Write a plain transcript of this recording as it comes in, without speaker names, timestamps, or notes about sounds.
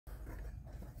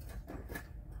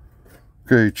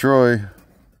Okay, Troy,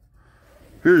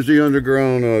 here's the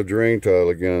underground drain tile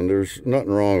again. There's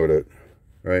nothing wrong with it,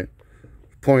 right?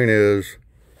 Point is,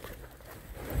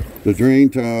 the drain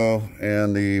tile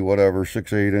and the whatever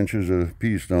 6-8 inches of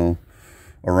pea stone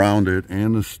around it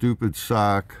and the stupid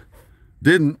sock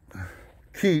didn't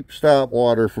stop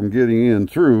water from getting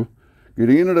into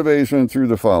the basement through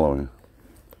the following.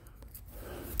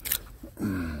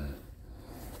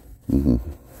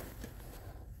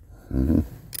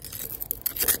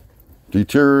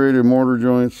 Deteriorated mortar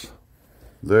joints,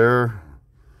 there,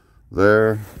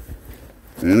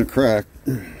 and a crack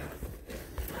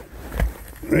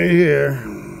right here.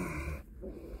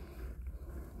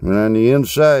 And on the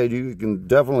inside, you can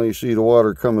definitely see the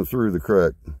water coming through the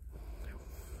crack.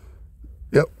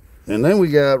 Yep. And then we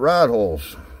got rod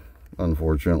holes,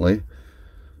 unfortunately.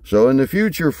 So in the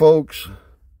future, folks,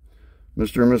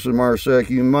 Mr. and Mrs. Marsack,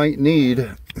 you might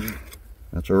need,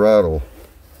 that's a rod hole.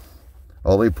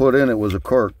 All they put in it was a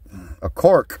cork. A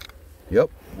cork.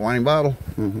 Yep, wine bottle.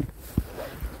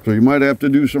 So you might have to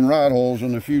do some rod holes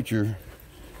in the future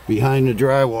behind the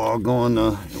drywall going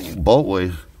both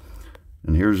ways.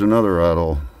 And here's another rod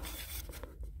hole.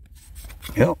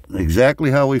 Yep, exactly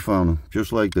how we found them,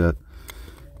 just like that.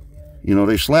 You know,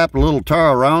 they slapped a little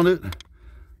tar around it,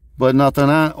 but nothing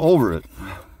over it.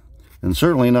 And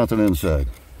certainly nothing inside.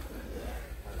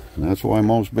 And that's why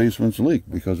most basements leak,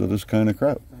 because of this kind of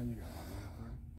crap.